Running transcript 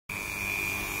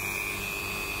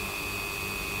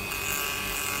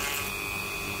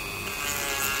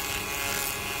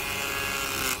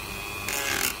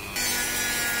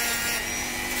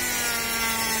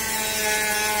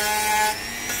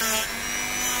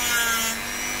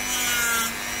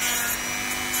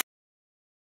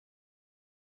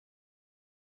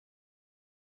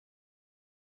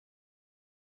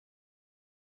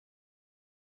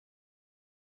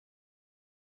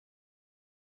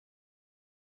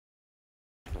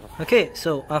Okay,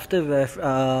 so after we've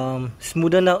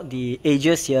smoothened out the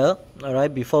edges here,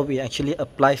 alright, before we actually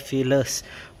apply fillers,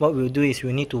 what we'll do is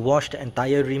we need to wash the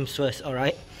entire rims first,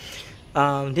 alright.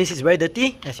 This is very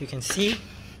dirty, as you can see.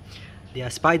 There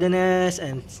are spider nests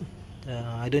and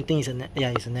I don't think it's a nest. Yeah,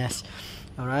 it's a nest.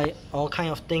 Alright, all kind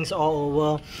of things all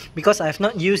over. Because I have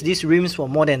not used these rims for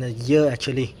more than a year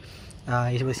actually.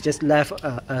 It was just left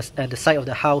at the side of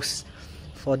the house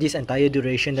for this entire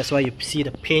duration. That's why you see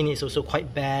the paint is also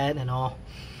quite bad and all.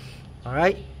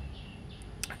 Alright,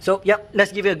 so yep,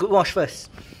 let's give it a good wash first.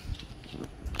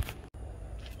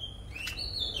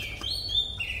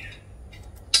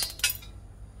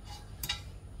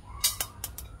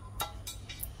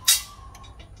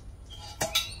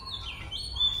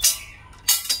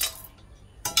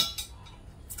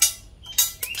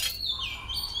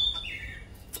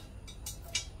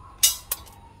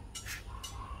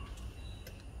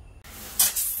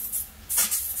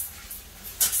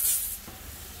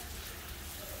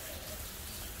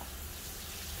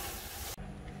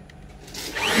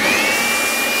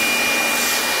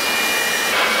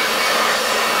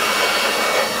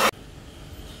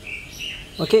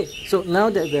 Okay, so now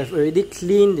that we have already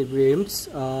cleaned the rims,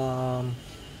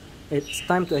 it's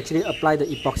time to actually apply the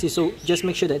epoxy. So just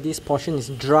make sure that this portion is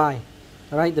dry.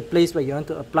 Alright, the place where you want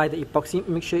to apply the epoxy,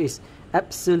 make sure it's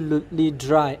absolutely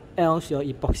dry, else your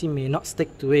epoxy may not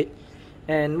stick to it.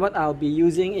 And what I'll be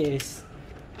using is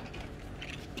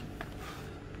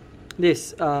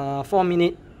this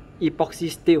 4-minute epoxy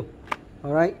still.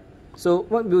 Alright, so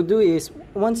what we'll do is,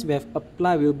 once we have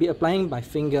applied, we'll be applying by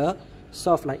finger,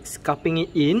 sort of like scupping it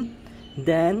in.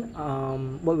 Then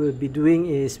what we'll be doing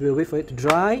is we'll wait for it to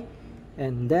dry,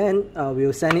 and then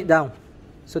we'll sand it down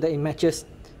so that it matches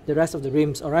the rest of the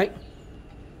rims. Alright,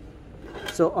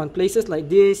 so on places like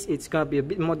this, it's gonna be a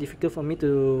bit more difficult for me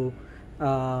to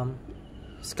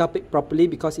scup it properly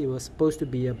because it was supposed to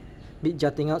be a bit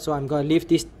jutting out. So I'm gonna leave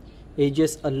these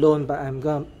edges alone, but I'm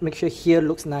gonna make sure here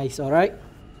looks nice. Alright,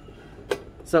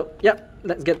 so yep,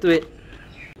 let's get to it.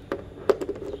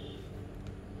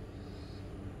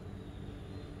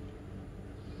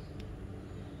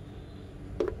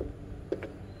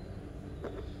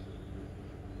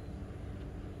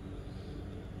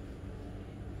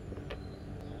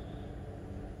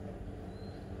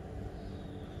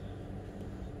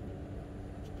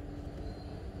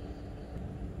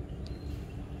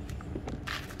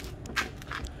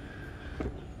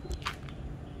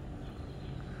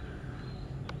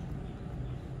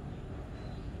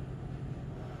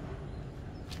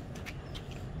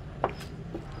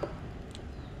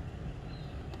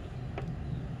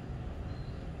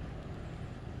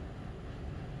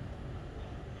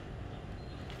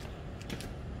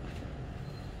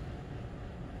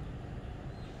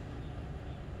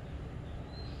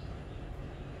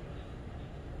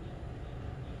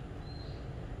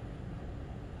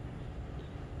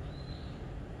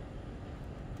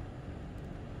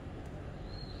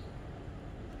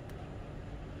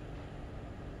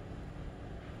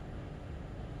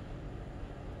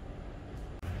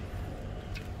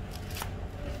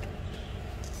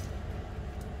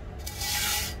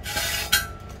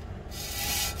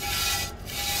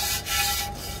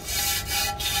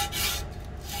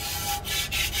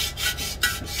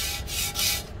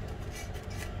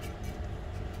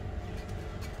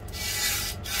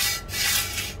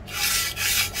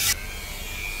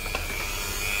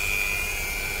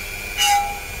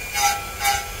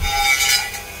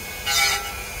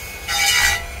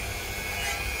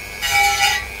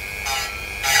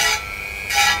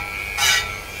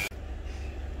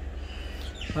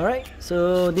 Alright,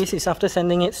 so this is after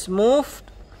sanding it smooth.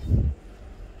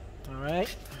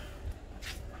 Alright.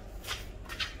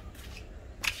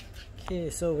 Okay,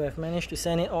 so we have managed to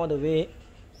sand it all the way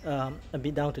a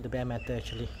bit down to the bare matter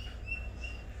actually.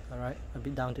 Alright, a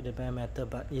bit down to the bare matter,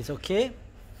 but it's okay.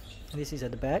 This is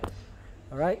at the back.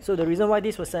 Alright, so the reason why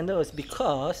this was sanded was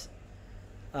because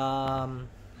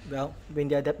well, when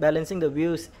they are balancing the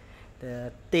wheels,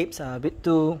 the tapes are a bit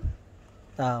too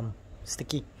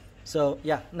sticky. So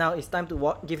yeah, now it's time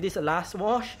to give this a last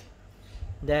wash.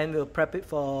 Then we'll prep it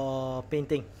for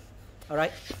painting.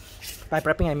 Alright, by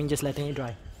prepping I mean just letting it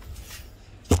dry.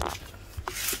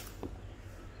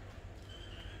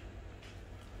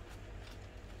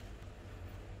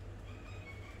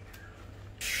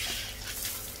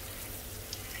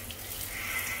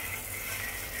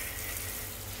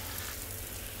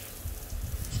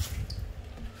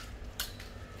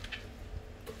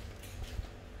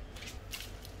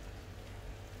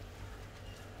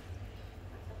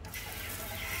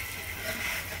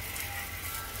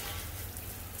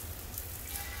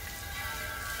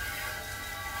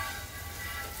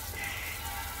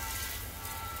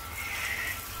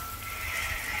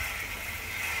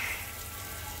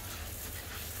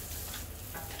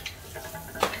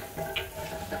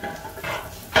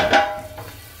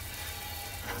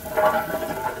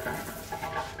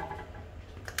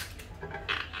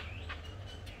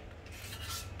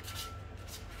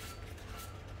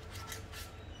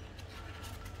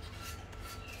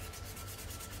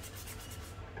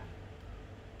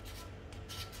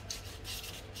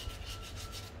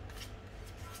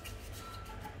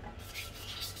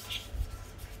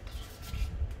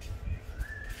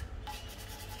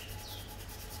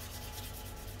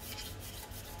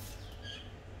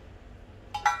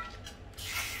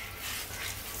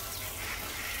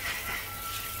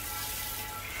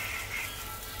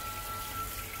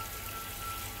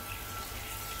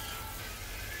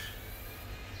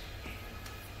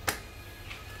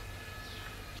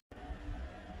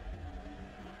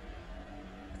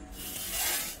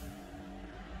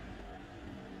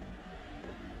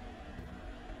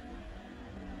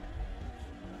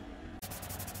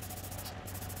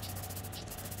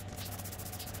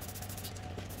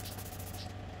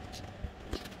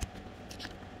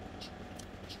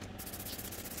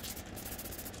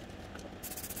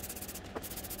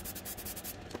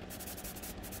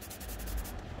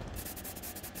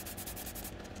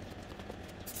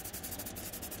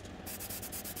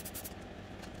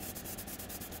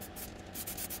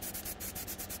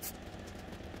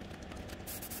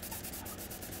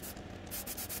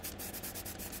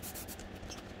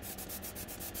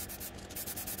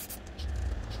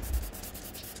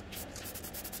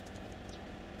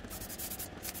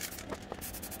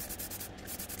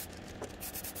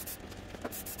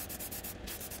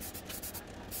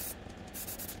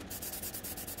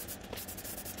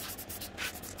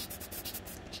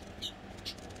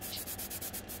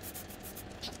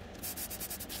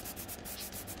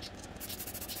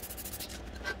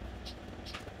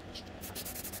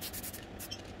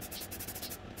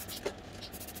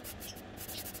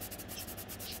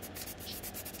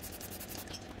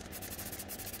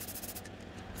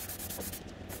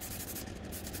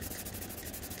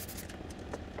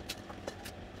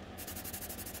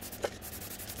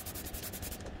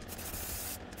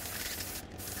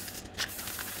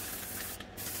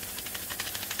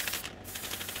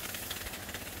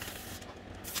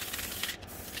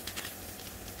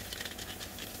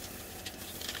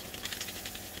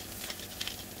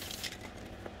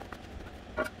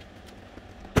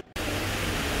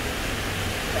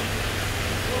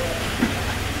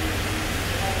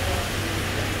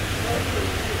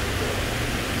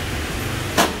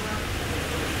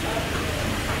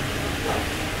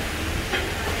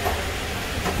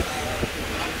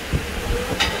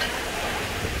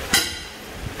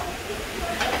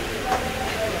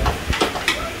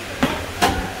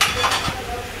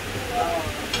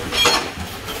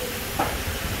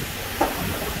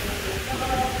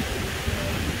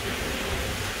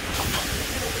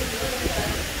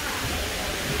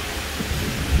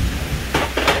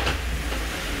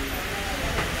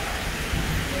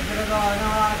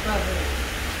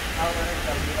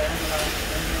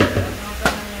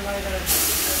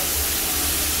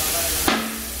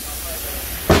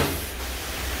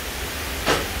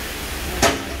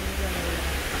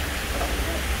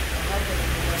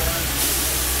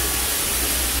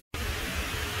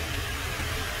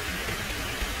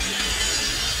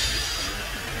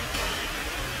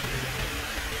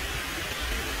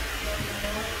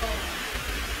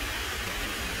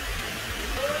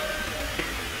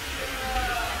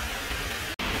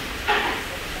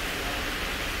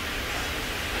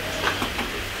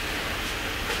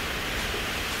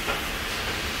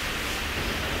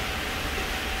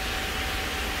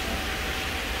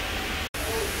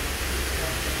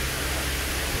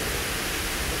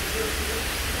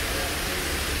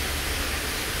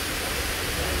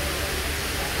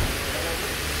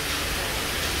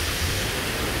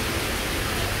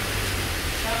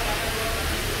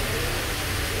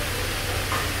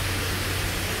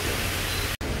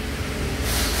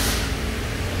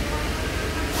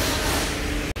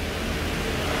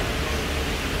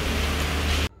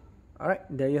 Alright,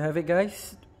 there you have it,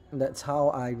 guys. That's how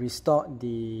I restored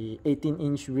the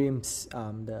 18-inch rims,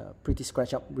 the pretty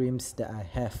scratch up rims that I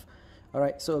have.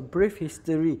 Alright, so a brief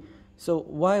history. So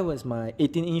why was my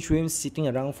 18-inch rims sitting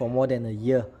around for more than a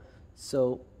year?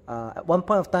 So at one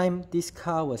point of time, this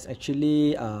car was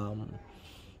actually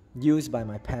used by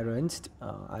my parents.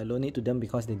 I loaned it to them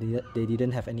because they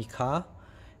didn't have any car,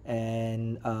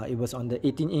 and it was on the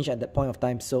 18-inch at that point of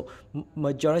time. So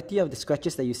majority of the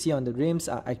scratches that you see on the rims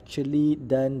are actually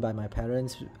done by my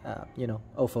parents. You know,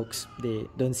 old folks, they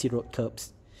don't see road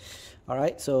curbs.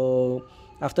 Alright, so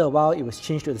after a while it was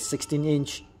changed to the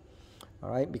 16-inch.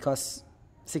 Alright, because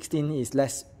 16 is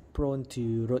less prone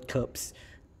to road curbs,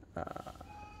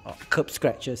 or curb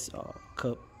scratches, or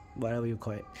curb, whatever you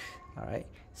call it. Alright,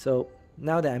 so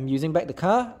now that I'm using back the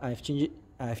car, I've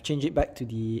changed it back to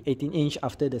the 18-inch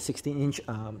after the 16-inch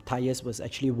tires was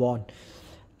actually worn.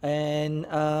 And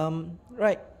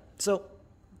right, so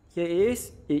here it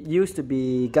is. It used to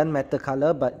be gunmetal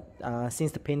color, but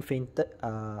since the paint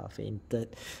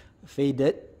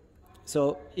faded,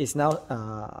 so it's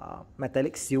now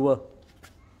metallic silver.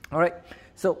 Alright,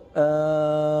 so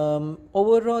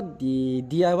overall the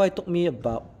DIY took me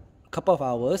about a couple of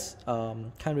hours.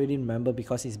 Can't really remember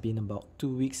because it's been about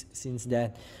 2 weeks since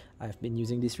then. I've been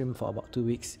using this rim for about 2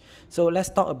 weeks. So let's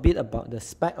talk a bit about the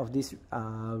spec of these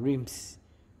rims.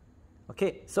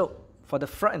 Okay, so for the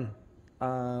front,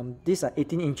 these are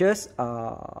 18 inches,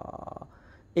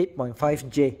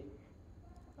 8.5J,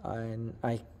 and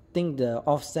I think the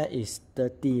offset is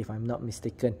 30 if I'm not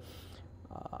mistaken.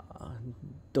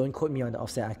 Don't quote me on the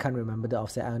offset, I can't remember the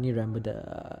offset, I only remember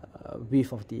the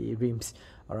width of the rims.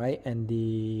 Alright, and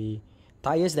the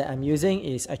tires that I'm using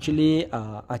is actually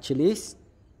Achilles.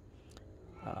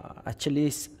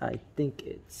 I think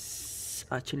it's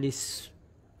Achilles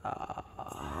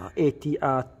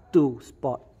ATR2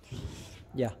 Sport.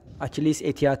 Yeah, Achilles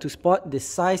ATR2 Sport. The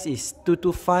size is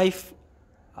 225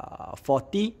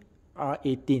 40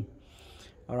 R18.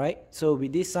 Alright, so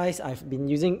with this size, I've been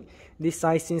using this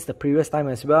size since the previous time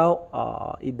as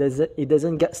well. It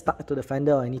doesn't get stuck to the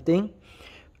fender or anything,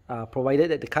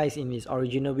 provided that the car is in its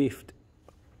original width.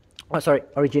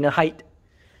 Original height.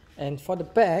 And for the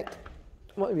back,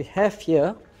 what we have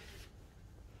here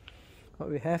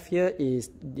is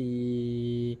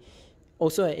the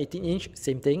also an 18-inch,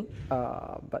 same thing,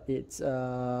 but it's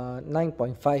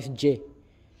 9.5J.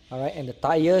 Alright, and the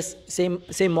tires same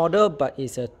model, but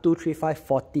it's a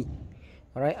 235/40.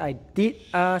 Alright, I did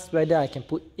ask whether I can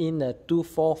put in a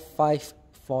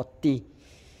 245/40,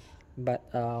 but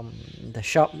the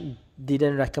shop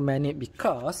didn't recommend it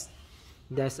because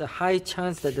there's a high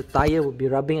chance that the tire will be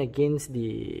rubbing against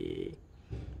the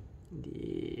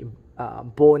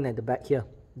bone at the back here,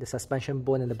 the suspension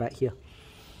bone at the back here.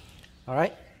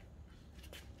 Alright,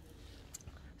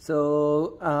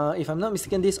 so if I'm not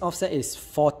mistaken, this offset is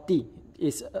 40.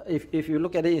 If you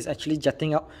look at it, it's actually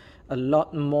jutting out a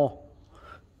lot more.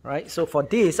 Right, so for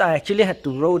this, I actually had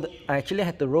to roll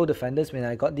the fenders when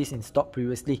I got this in stock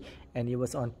previously, and it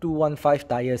was on 215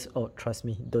 tires. Oh, trust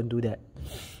me, don't do that.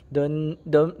 Don't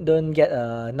get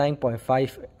a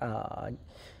 9.5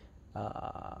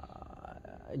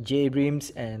 J rims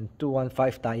and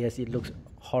 215 tires. It looks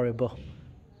horrible,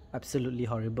 absolutely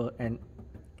horrible. And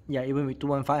yeah, even with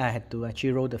 215, I had to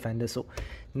actually roll the fender. So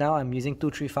now I'm using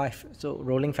 235. So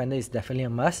rolling fender is definitely a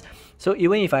must. So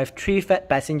even if I have three fat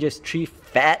passengers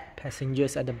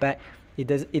at the back,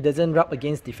 it doesn't rub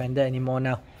against the fender anymore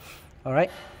now. All right.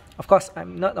 Of course,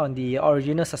 I'm not on the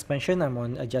original suspension. I'm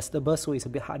on adjustable, so it's a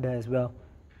bit harder as well.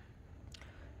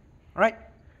 All right.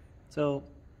 So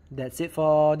That's it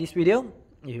for this video.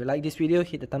 If you like this video,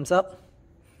 hit the thumbs up.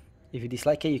 If you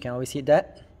dislike it, you can always hit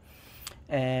that.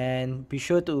 And be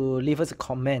sure to leave us a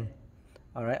comment,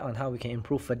 alright, on how we can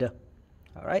improve further.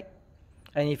 Alright?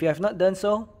 And if you have not done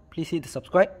so, please hit the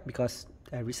subscribe because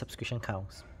every subscription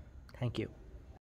counts. Thank you.